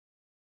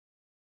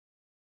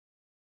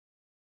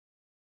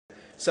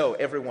So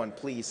everyone,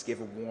 please give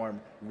a warm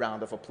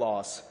round of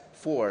applause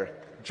for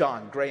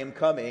John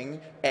Graham-Cumming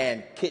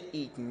and Kit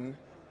Eaton,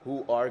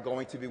 who are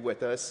going to be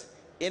with us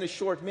in a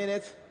short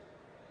minute.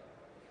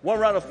 One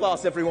round of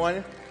applause,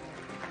 everyone.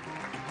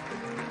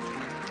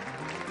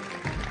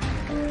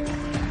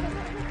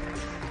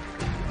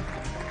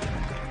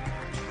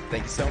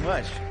 Thank you so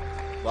much.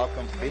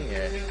 Welcome for being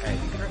here.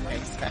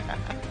 Thanks.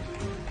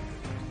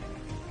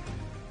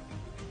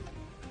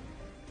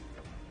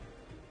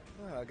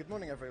 Good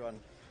morning, everyone.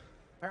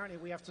 Apparently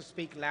we have to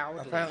speak loudly.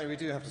 Apparently we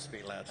do have to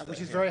speak loud today,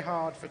 which is very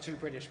hard for two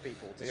British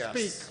people to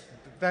speak.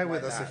 Bear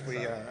with us if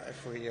we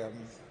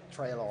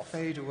trail off,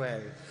 fade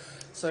away.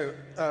 So,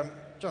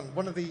 John,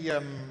 one of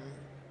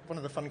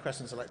the fun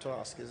questions I like to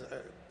ask is,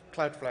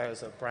 Cloudflare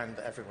is a brand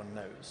that everyone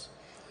knows,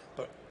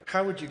 but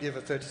how would you give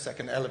a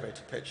 30-second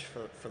elevator pitch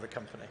for the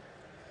company?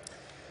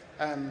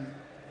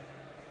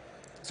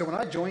 So when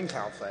I joined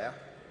Cloudflare,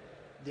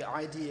 the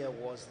idea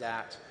was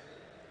that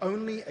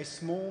only a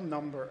small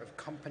number of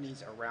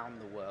companies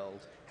around the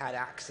world had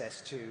access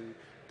to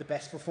the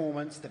best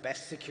performance, the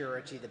best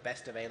security, the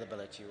best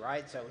availability,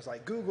 right? So it was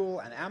like Google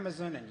and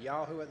Amazon and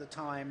Yahoo at the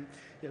time,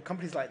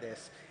 companies like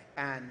this.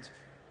 And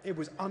it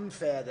was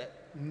unfair that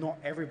not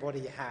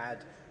everybody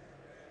had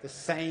the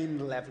same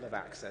level of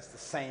access, the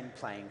same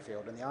playing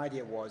field. And the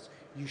idea was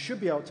you should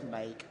be able to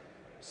make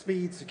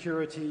speed,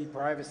 security,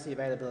 privacy,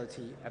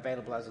 availability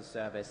available as a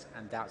service,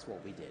 and that's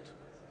what we did.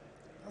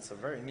 That's a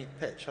very neat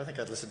pitch. I think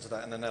I'd listen to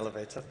that in an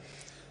elevator.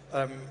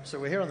 So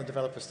we're here on the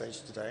developer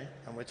stage today,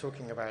 and we're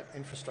talking about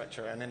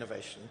infrastructure and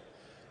innovation.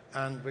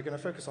 And we're going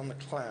to focus on the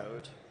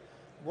cloud.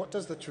 What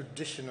does the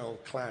traditional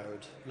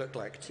cloud look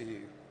like to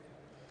you?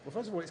 Well,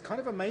 first of all, it's kind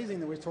of amazing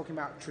that we're talking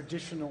about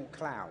traditional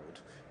cloud,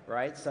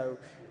 right? So,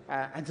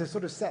 and to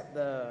sort of set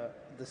the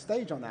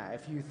stage on that,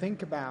 if you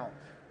think about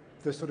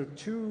the sort of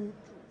two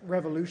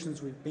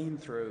revolutions we've been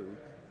through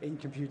in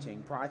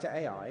computing prior to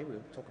AI,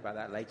 we'll talk about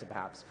that later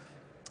perhaps,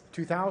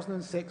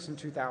 2006 and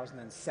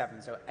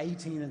 2007, so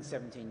 18 and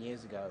 17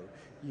 years ago,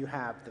 you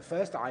have the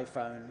first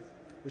iPhone,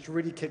 which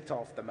really kicked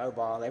off the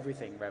mobile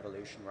everything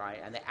revolution,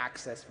 right, and the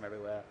access from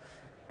everywhere,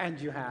 and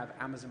you have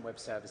Amazon Web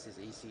Services,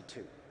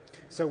 EC2.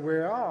 So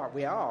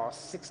we are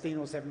 16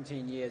 or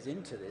 17 years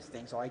into this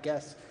thing, so I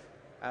guess,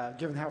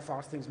 given how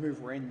fast things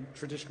move, we're in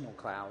traditional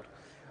cloud.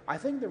 I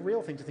think the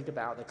real thing to think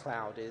about the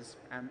cloud is,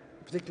 and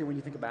particularly when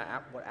you think about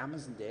what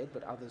Amazon did,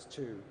 but others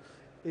too,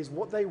 is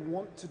what they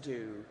want to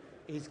do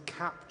is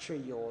capture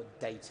your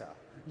data.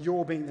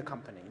 You're being the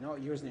company, not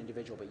you as an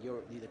individual, but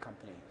you're the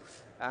company.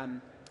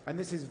 And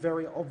this is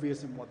very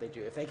obvious in what they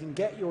do. If they can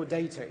get your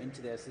data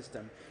into their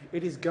system,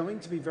 it is going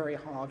to be very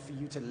hard for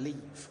you to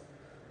leave.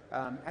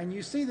 And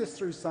you see this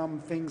through some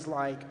things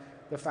like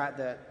the fact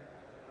that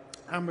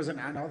Amazon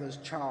and others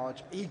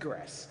charge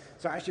egress.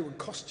 So actually it would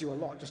cost you a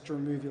lot just to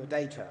remove your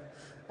data.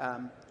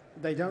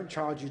 They don't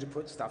charge you to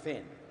put stuff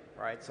in.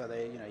 Right, so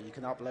you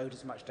can upload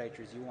as much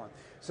data as you want.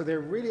 So they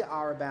really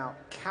are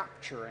about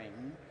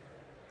capturing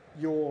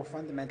your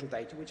fundamental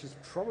data, which is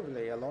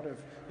probably a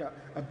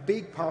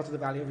big part of the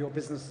value of your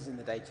business is in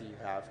the data you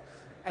have,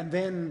 and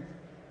then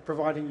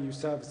providing you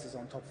services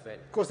on top of it.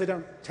 Of course, they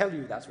don't tell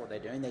you that's what they're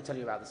doing. They tell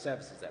you about the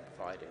services they're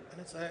providing. And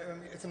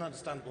it's an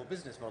understandable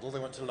business model. They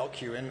want to lock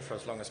you in for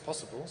as long as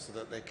possible so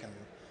that they can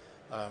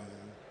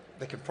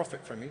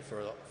profit from you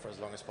for as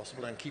long as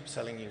possible and keep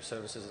selling you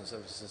services and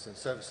services and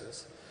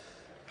services.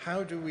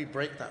 How do we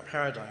break that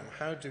paradigm?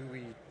 How do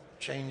we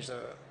change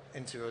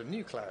into a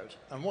new cloud?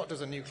 And what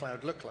does a new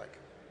cloud look like?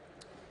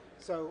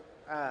 So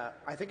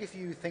I think if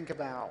you think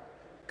about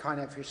kind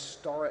of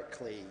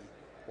historically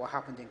what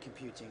happened in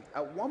computing,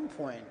 at one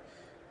point,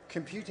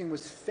 computing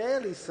was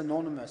fairly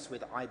synonymous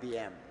with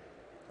IBM,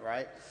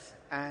 right?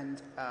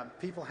 And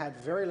people had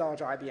very large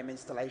IBM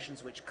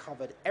installations which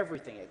covered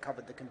everything. It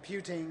covered the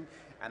computing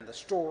and the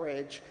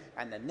storage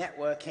and the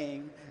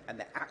networking and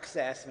the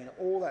access. I mean,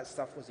 all that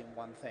stuff was in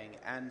one thing.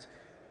 And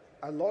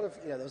a lot of,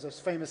 there was this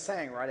famous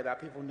saying, right,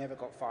 about people never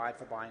got fired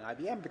for buying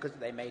IBM because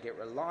they made it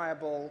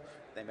reliable,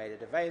 they made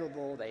it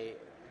available, they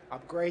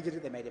upgraded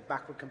it, they made it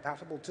backward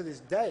compatible. To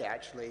this day,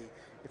 actually,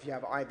 if you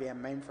have IBM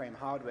mainframe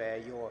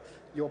hardware,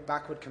 you're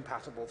backward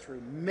compatible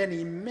through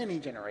many, many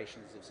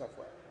generations of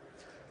software.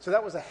 So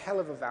that was a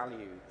hell of a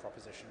value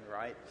proposition,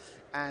 right?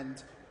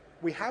 And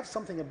we have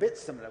something a bit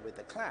similar with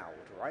the cloud,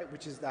 right?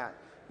 Which is that,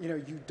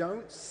 you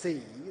don't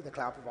see the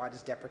cloud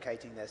providers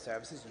deprecating their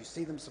services. You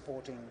see them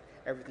supporting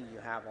everything you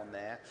have on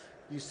there.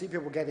 You see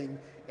people getting,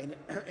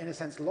 in a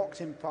sense,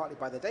 locked in partly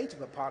by the data,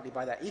 but partly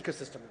by that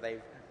ecosystem that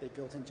they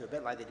built into, a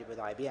bit like they did with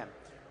IBM.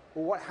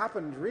 Well, what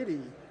happened really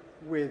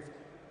with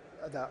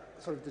the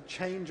sort of the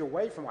change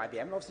away from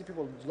IBM, and obviously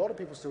a lot of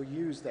people still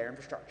use their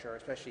infrastructure,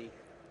 especially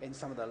in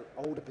some of the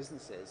older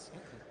businesses,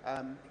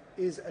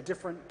 is a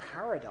different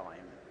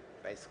paradigm,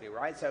 basically,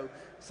 right? So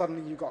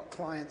suddenly you got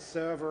client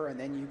server, and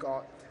then you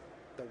got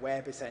the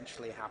web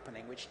essentially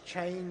happening, which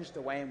changed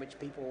the way in which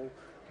people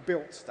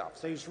built stuff.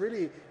 So it's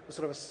really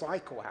sort of a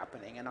cycle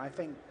happening, and I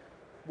think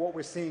what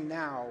we're seeing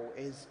now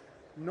is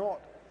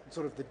not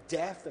sort of the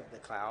death of the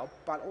cloud,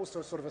 but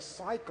also sort of a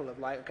cycle of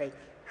like, okay,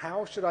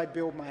 how should I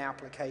build my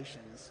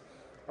applications?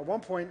 At one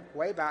point,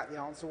 way back, the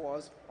answer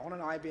was on an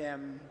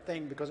IBM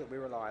thing because it would be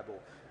reliable.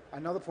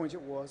 Another point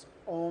it was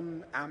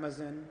on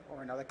Amazon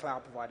or another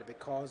cloud provider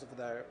because of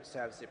the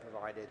service it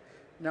provided.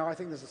 Now I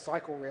think there's a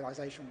cycle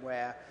realization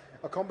where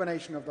a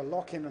combination of the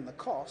lock-in and the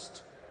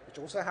cost, which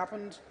also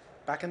happened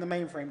back in the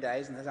mainframe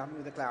days and has happened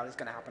with the cloud, is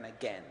going to happen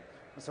again.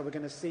 And so we're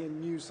going to see a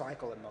new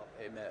cycle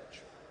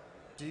emerge.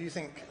 Do you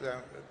think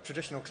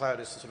traditional cloud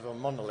is sort of a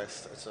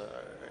monolith?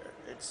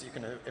 You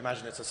can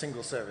imagine it's a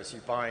single service.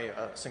 You buy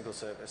a single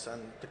service,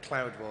 and the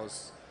cloud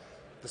was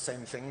the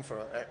same thing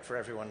for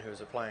everyone who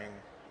is applying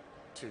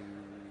to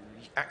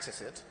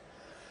access it.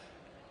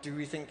 Do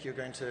we think you're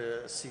going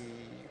to see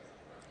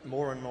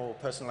more and more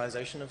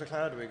personalization of the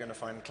cloud? Are we going to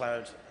find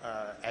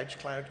edge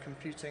cloud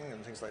computing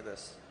and things like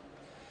this?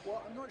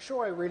 Well, I'm not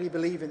sure I really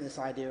believe in this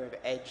idea of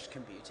edge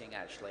computing,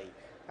 actually.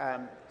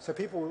 So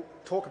people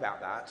talk about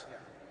that. Yeah.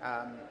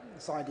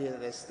 This idea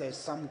that there's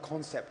some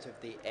concept of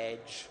the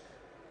edge.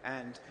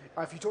 And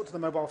if you talk to the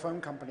mobile phone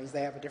companies,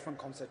 they have a different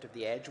concept of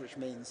the edge, which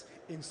means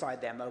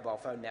inside their mobile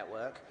phone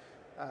network.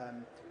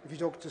 If you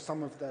talk to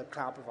some of the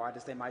cloud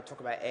providers, they might talk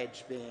about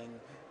edge being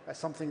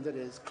something that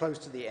is close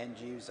to the end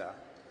user.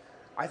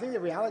 I think the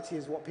reality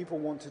is what people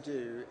want to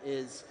do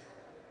is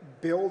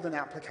build an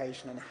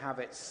application and have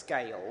it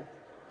scale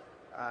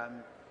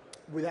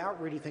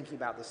without really thinking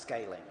about the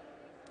scaling,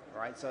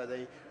 right? So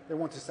they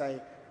want to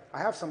say, I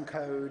have some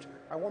code,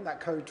 I want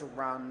that code to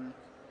run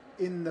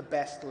in the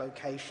best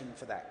location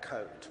for that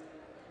code.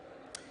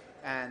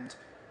 And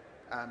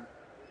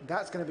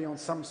that's going to be on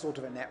some sort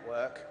of a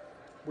network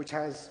which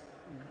has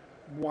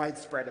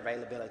widespread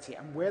availability.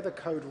 And where the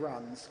code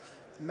runs,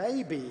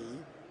 maybe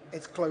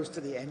it's close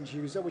to the end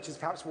user, which is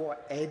perhaps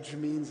what edge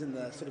means in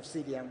the sort of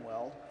CDN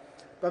world.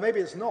 But maybe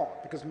it's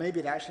not, because maybe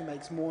it actually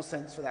makes more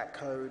sense for that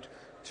code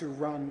to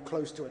run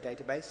close to a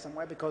database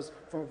somewhere, because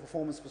from a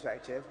performance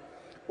perspective,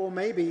 or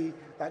maybe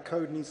that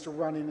code needs to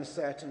run in a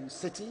certain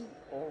city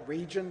or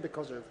region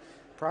because of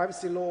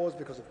privacy laws,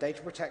 because of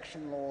data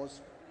protection laws.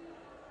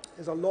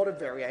 There's a lot of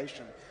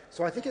variation.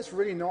 So I think it's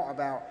really not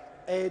about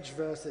edge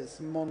versus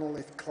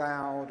monolith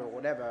cloud or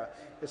whatever.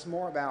 It's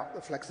more about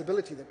the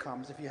flexibility that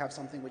comes if you have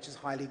something which is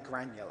highly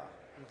granular.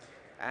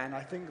 And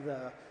I think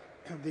the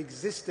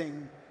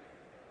existing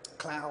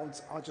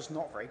clouds are just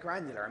not very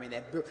granular. I mean,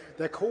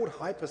 they're called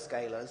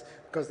hyperscalers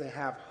because they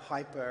have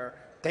hyper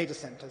data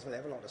centers where they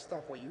have a lot of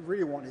stuff. What you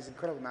really want is an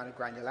incredible amount of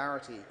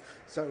granularity.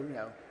 So, you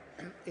know,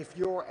 if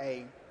you're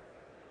a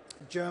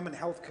German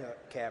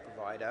healthcare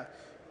provider,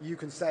 you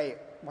can say,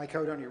 my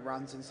code only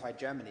runs inside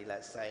Germany,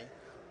 let's say.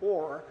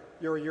 Or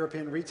you're a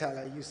European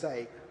retailer, you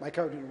say, my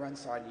code only runs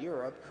inside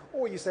Europe.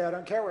 Or you say, I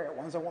don't care where it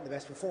runs, I want the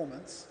best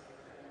performance.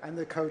 And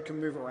the code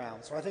can move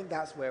around. So I think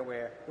that's where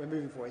we're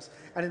moving forward.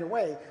 And in a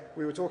way,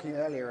 we were talking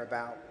earlier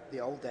about the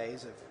old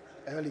days of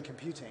early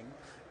computing.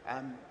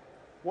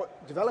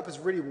 What developers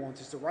really want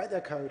is to write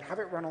their code, have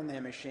it run on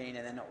their machine,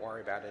 and then not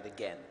worry about it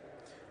again.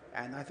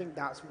 And I think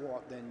that's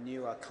what the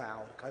newer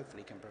cloud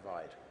hopefully can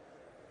provide.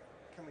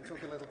 Can we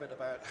talk a little bit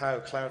about how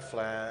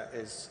Cloudflare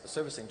is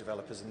servicing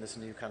developers in this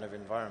new kind of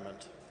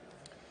environment?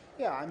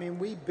 Yeah, I mean,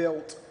 we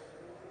built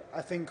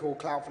a thing called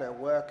Cloudflare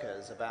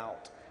Workers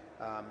about,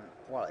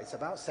 it's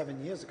about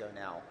 7 years ago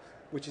now,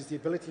 which is the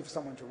ability for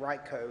someone to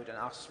write code and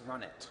us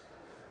run it.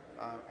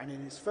 And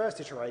in its first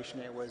iteration,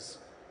 it was,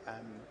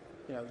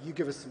 you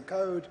give us some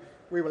code,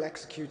 we will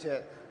execute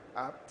it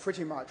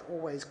pretty much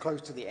always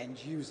close to the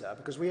end user,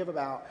 because we have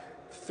about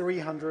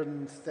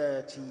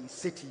 330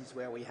 cities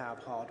where we have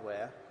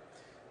hardware.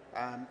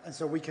 And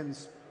so we can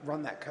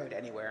run that code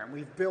anywhere. And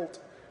we've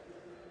built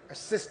a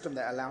system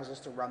that allows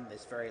us to run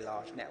this very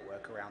large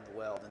network around the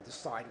world and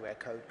decide where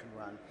code can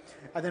run.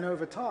 And then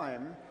over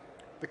time,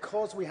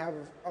 because we have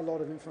a lot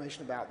of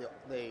information about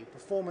the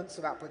performance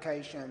of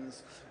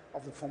applications,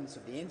 of the performance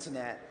of the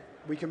internet,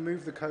 we can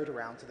move the code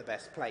around to the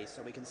best place.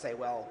 So we can say,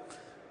 well,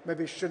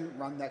 maybe it shouldn't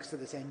run next to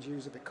this end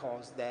user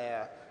because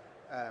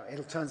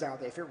it turns out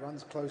that if it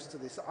runs close to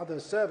this other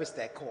service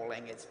they're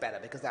calling, it's better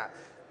because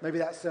maybe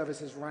that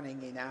service is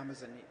running in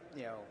Amazon,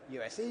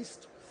 US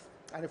East,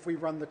 and if we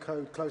run the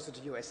code closer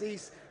to US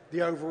East,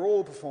 the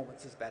overall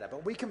performance is better.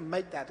 But we can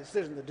make that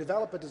decision. The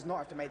developer does not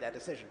have to make that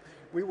decision.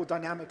 We will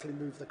dynamically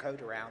move the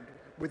code around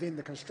within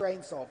the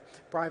constraints of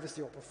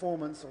privacy or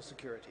performance or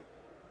security.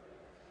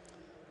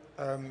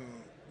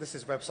 This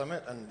is Web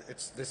Summit, and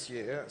it's this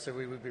year, so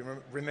we would be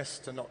remiss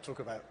to not talk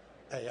about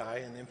AI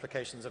and the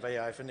implications of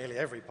AI for nearly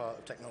every part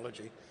of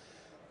technology.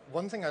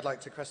 One thing I'd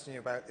like to question you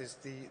about is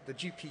the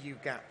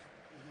GPU gap.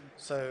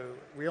 So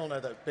we all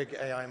know that big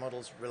AI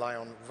models rely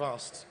on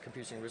vast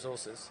computing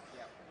resources,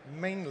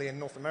 mainly in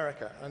North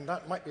America, and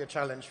that might be a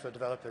challenge for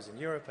developers in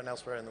Europe and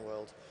elsewhere in the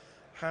world.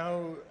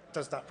 How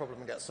does that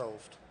problem get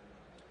solved?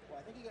 Well,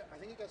 I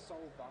think it gets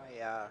solved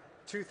by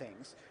two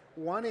things.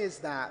 One is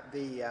that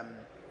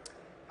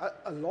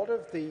a lot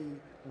of the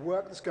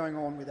work that's going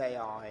on with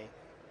AI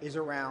is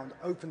around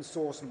open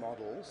source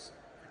models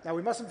Now,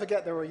 we mustn't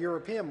forget there are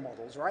European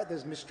models, right?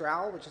 There's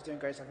Mistral, which is doing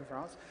great stuff in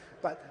France,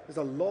 but there's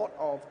a lot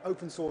of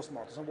open source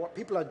models. And what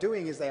people are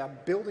doing is they are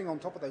building on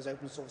top of those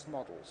open source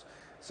models.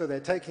 So they're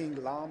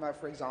taking Llama,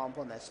 for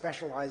example, and they're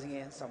specializing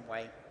it in some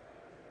way,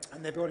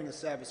 and they're building a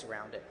service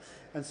around it.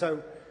 And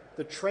so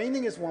the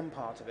training is one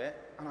part of it,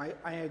 and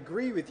I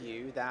agree with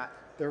you that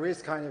there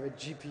is kind of a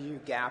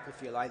GPU gap,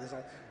 if you like. There's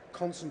a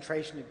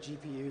concentration of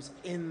GPUs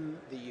in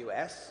the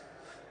US.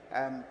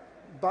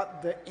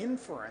 But the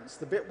inference,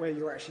 the bit where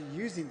you're actually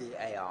using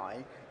the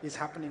AI, is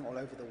happening all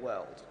over the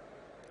world.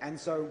 And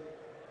so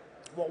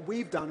what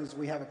we've done is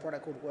we have a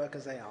product called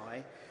Workers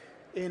AI.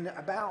 In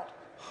about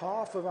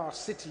half of our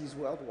cities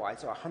worldwide,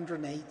 so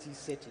 180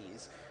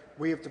 cities,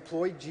 we have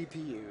deployed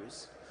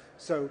GPUs.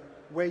 So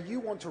where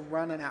you want to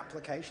run an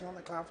application on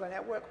the Cloudflare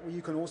network, well,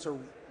 you can also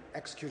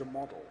execute a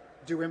model,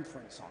 do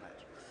inference on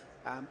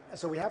it.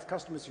 So we have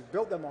customers who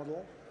built their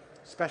model,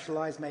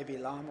 specialized maybe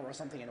Llama or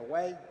something in a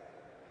way,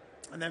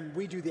 and then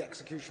we do the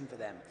execution for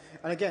them.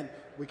 And again,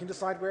 we can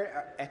decide where it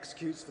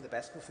executes for the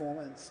best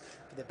performance,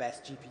 for the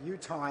best GPU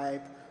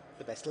type,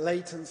 the best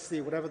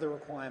latency, whatever the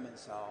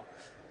requirements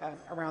are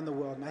around the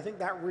world. And I think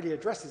that really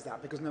addresses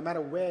that, because no matter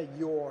where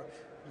your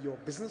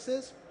business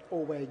is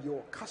or where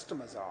your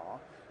customers are,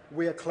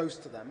 we are close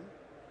to them.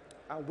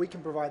 We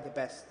can provide the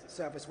best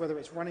service, whether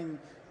it's running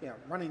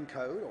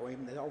code or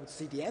even the old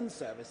CDN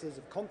services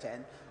of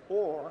content,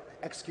 or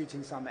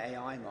executing some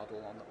AI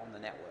model on the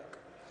network.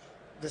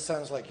 This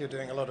sounds like you're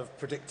doing a lot of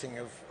predicting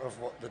of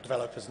what the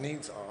developers'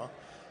 needs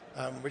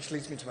are, which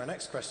leads me to my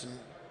next question.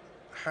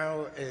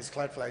 How is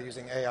Cloudflare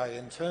using AI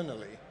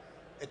internally?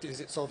 Is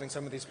it solving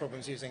some of these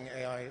problems using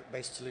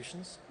AI-based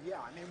solutions? Yeah,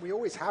 I mean, we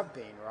always have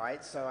been,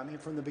 right? So, I mean,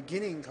 from the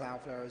beginning,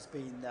 Cloudflare has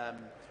been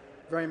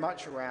very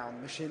much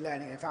around machine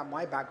learning. In fact,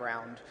 my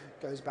background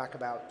goes back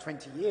about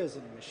 20 years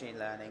in machine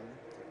learning,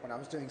 when I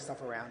was doing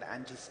stuff around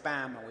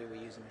anti-spam and we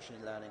were using machine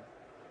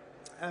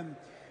learning.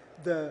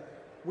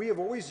 We have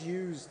always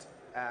used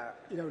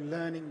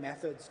learning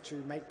methods to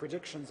make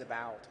predictions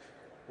about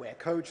where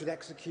code should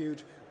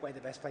execute, where the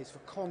best place for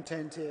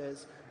content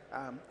is,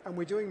 and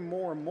we're doing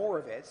more and more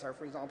of it. So,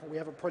 for example, we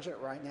have a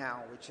project right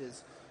now which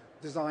is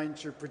designed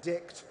to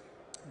predict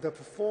the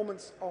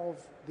performance of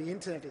the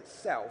internet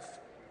itself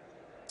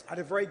at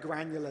a very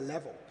granular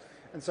level.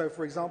 And so,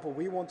 for example,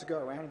 we want to go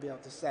around and be able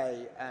to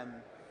say,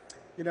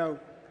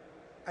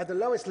 at the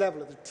lowest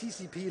level, at the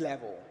TCP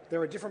level,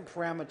 there are different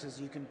parameters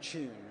you can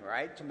tune,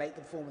 right, to make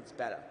the performance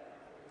better.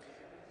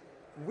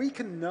 We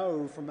can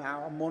know from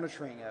our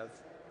monitoring of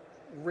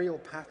real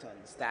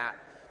patterns that,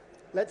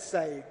 let's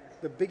say,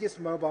 the biggest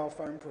mobile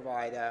phone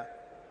provider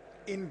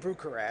in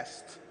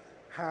Bucharest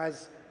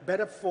has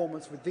better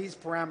performance with these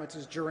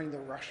parameters during the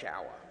rush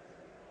hour.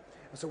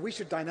 And so we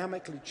should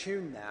dynamically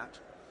tune that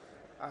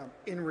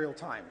in real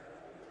time.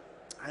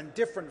 And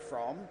different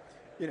from,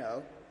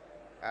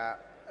 a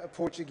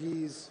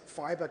Portuguese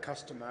fiber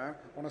customer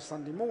on a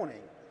Sunday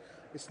morning.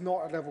 It's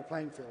not a level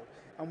playing field.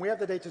 And we have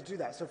the data to do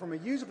that. So from a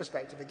user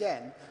perspective,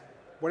 again,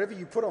 whatever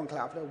you put on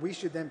Cloudflare, we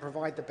should then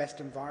provide the best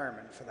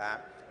environment for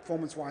that,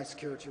 performance-wise,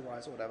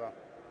 security-wise, or whatever.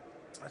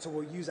 And so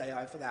we'll use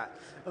AI for that.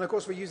 And of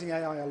course, we're using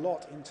AI a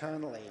lot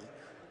internally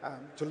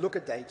to look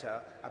at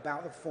data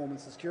about the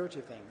performance and security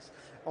of things.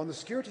 On the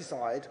security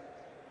side,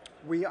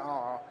 we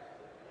are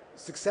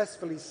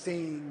successfully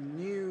seeing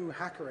new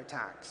hacker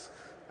attacks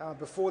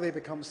before they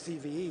become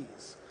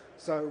CVEs.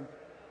 So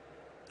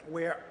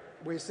we're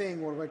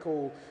seeing what we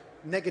call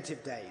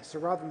negative days. So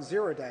rather than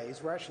 0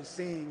 days, we're actually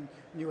seeing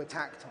new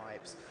attack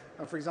types.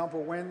 For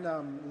example, when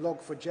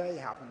Log4j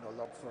happened, or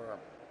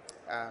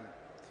Log4,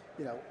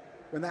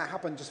 when that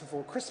happened just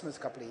before Christmas a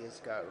couple of years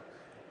ago,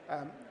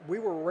 we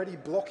were already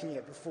blocking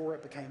it before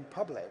it became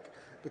public,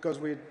 because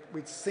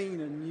we'd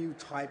seen a new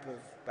type of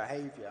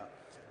behavior.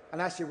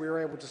 And actually, we were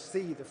able to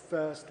see the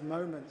first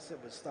moments it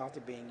was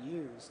started being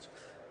used.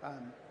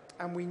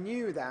 And we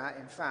knew that,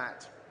 in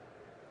fact,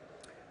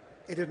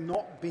 it had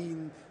not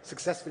been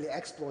successfully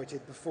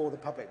exploited before the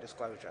public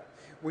disclosure.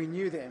 We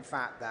knew that, in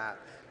fact, that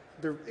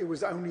it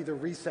was only the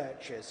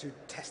researchers who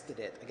tested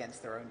it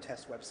against their own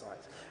test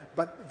websites.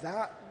 But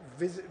that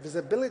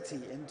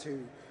visibility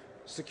into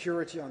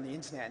security on the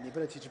internet and the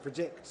ability to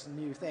predict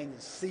new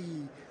things,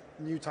 see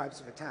new types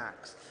of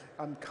attacks,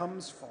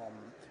 comes from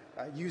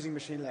using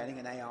machine learning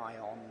and AI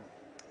on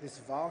this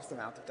vast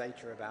amount of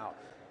data about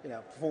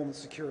performance,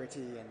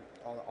 security, and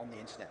on the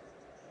internet.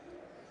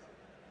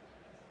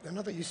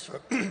 Another use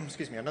for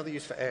another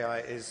use for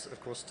AI is,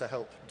 of course, to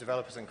help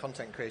developers and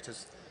content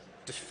creators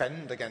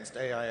defend against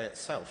AI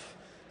itself.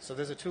 So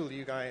there's a tool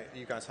you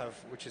guys have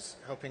which is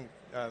helping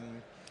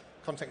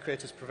content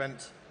creators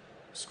prevent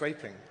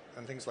scraping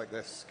and things like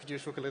this. Could you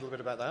talk a little bit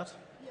about that?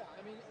 Yeah,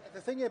 I mean,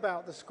 the thing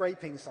about the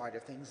scraping side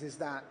of things is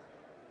that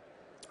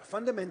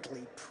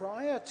fundamentally,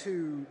 prior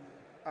to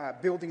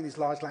building these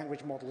large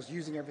language models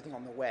using everything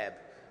on the web,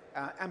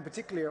 and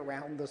particularly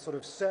around the sort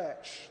of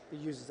search that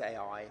uses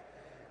AI,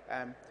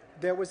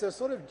 there was a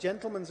sort of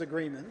gentleman's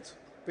agreement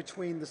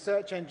between the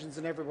search engines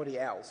and everybody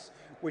else,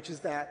 which is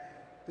that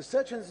the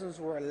search engines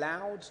were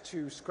allowed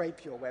to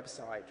scrape your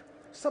website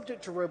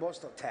subject to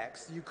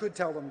robots.txt, you could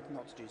tell them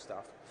not to do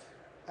stuff,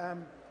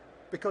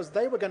 because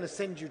they were going to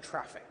send you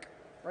traffic,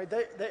 right?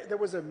 There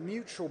was a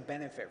mutual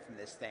benefit from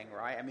this thing,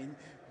 right? I mean,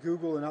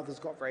 Google and others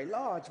got very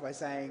large by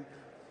saying,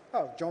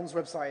 oh, John's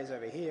website is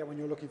over here when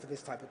you're looking for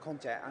this type of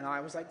content. And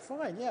I was like,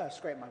 fine, yeah,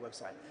 scrape my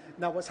website.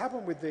 Now, what's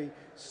happened with the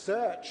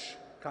search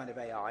kind of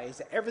AI is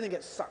that everything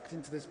gets sucked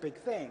into this big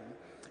thing,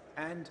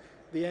 and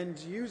the end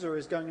user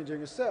is going and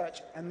doing a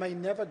search and may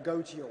never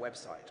go to your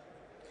website.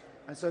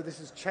 And so this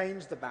has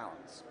changed the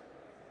balance.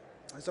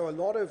 And so a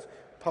lot of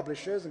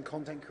publishers and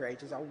content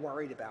creators are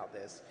worried about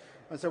this.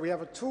 And so we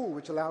have a tool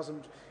which allows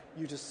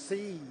you to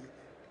see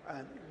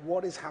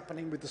what is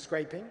happening with the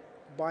scraping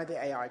by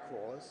the AI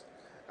crawlers,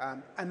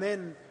 and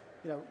then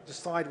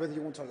decide whether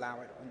you want to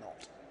allow it or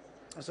not.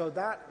 And so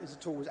that is a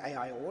tool with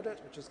AI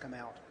Audit, which has come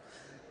out.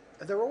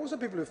 There are also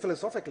people who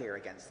philosophically are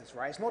against this,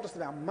 right? It's not just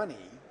about money.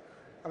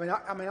 I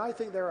mean, I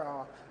think there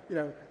are,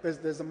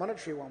 there's a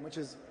monetary one, which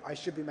is I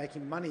should be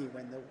making money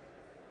when the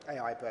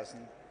AI person.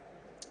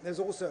 There's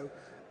also,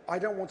 I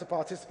don't want to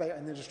participate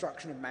in the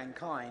destruction of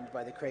mankind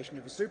by the creation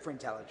of a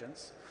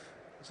superintelligence,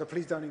 so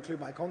please don't include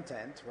my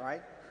content,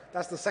 right?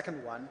 That's the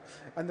second one.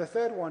 And the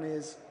third one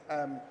is,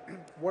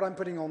 what I'm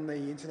putting on the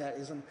internet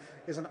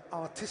is an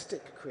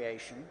artistic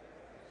creation,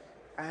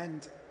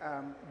 and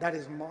that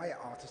is my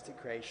artistic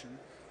creation,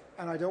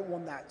 and I don't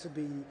want that to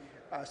be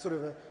sort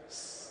of a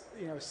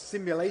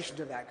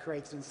simulation of that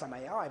created in some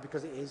AI,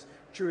 because it is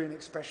truly an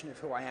expression of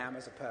who I am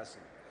as a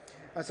person.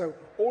 And so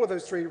all of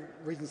those three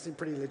reasons seem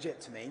pretty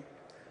legit to me.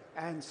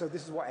 And so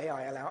this is what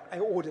AI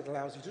Audit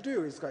allows you to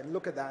do, is go and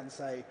look at that and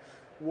say,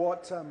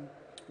 what's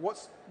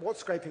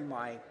scraping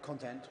my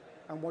content,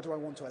 and what do I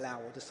want to allow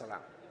or disallow?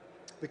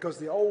 Because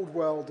the old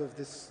world of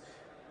this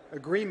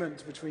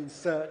agreement between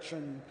search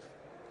and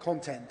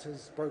content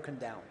has broken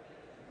down.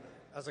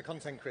 As a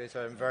content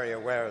creator, I'm very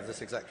aware of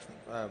this exact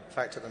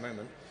fact at the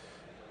moment.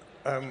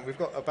 We've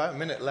got about a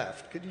minute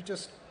left. Could you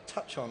just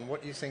touch on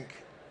what you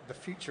think the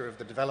future of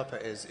the developer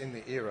is in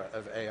the era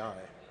of AI?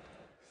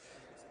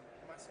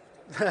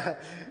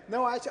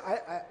 No, I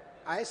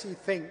actually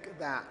think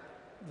that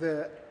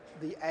the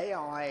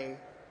AI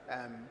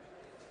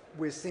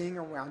we're seeing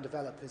around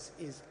developers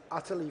is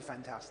utterly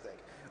fantastic.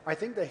 I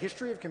think the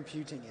history of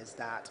computing is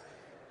that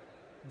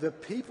the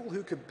people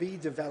who could be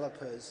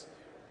developers,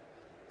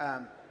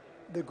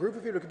 the group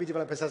of people who could be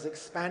developers has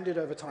expanded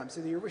over time.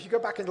 So if you go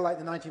back into like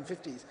the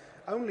 1950s,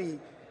 only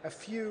a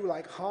few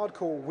like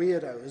hardcore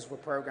weirdos were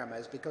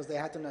programmers, because they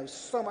had to know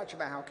so much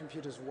about how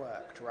computers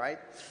worked, right?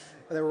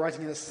 They were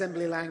writing in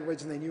assembly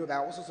language, and they knew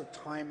about all sorts of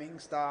timing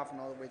stuff and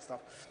all the weird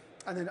stuff.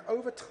 And then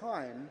over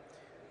time,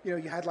 you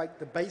had like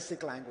the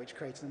basic language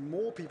created, and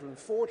more people in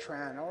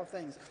Fortran and other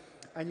things,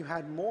 and you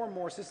had more and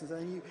more systems,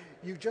 and then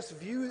you just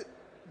view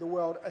the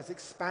world as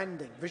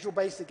expanding. Visual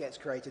Basic gets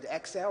created,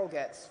 Excel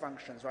gets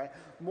functions, right?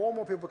 More and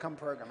more people become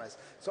programmers.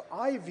 So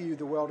I view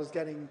the world as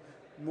getting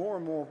more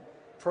and more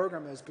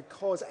programmers,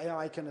 because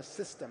AI can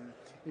assist them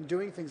in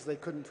doing things they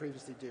couldn't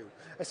previously do,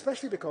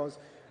 especially because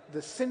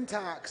the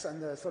syntax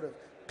and the sort of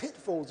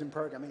pitfalls in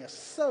programming are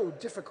so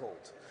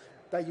difficult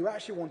that you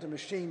actually want a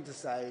machine to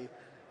say,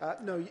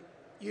 no,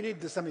 you need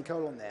the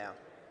semicolon there,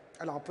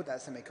 and I'll put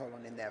that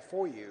semicolon in there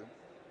for you,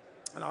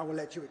 and I will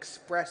let you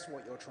express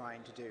what you're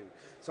trying to do.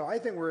 So I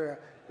think we're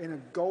in a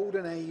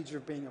golden age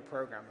of being a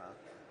programmer,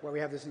 where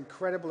we have this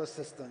incredible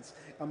assistance,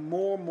 and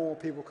more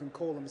people can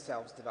call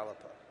themselves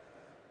developer.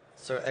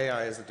 So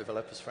AI is a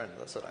developer's friend.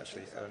 That's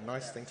actually a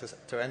nice thing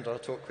to end our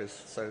talk with.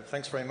 So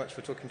thanks very much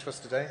for talking to us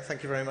today.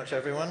 Thank you very much,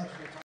 everyone.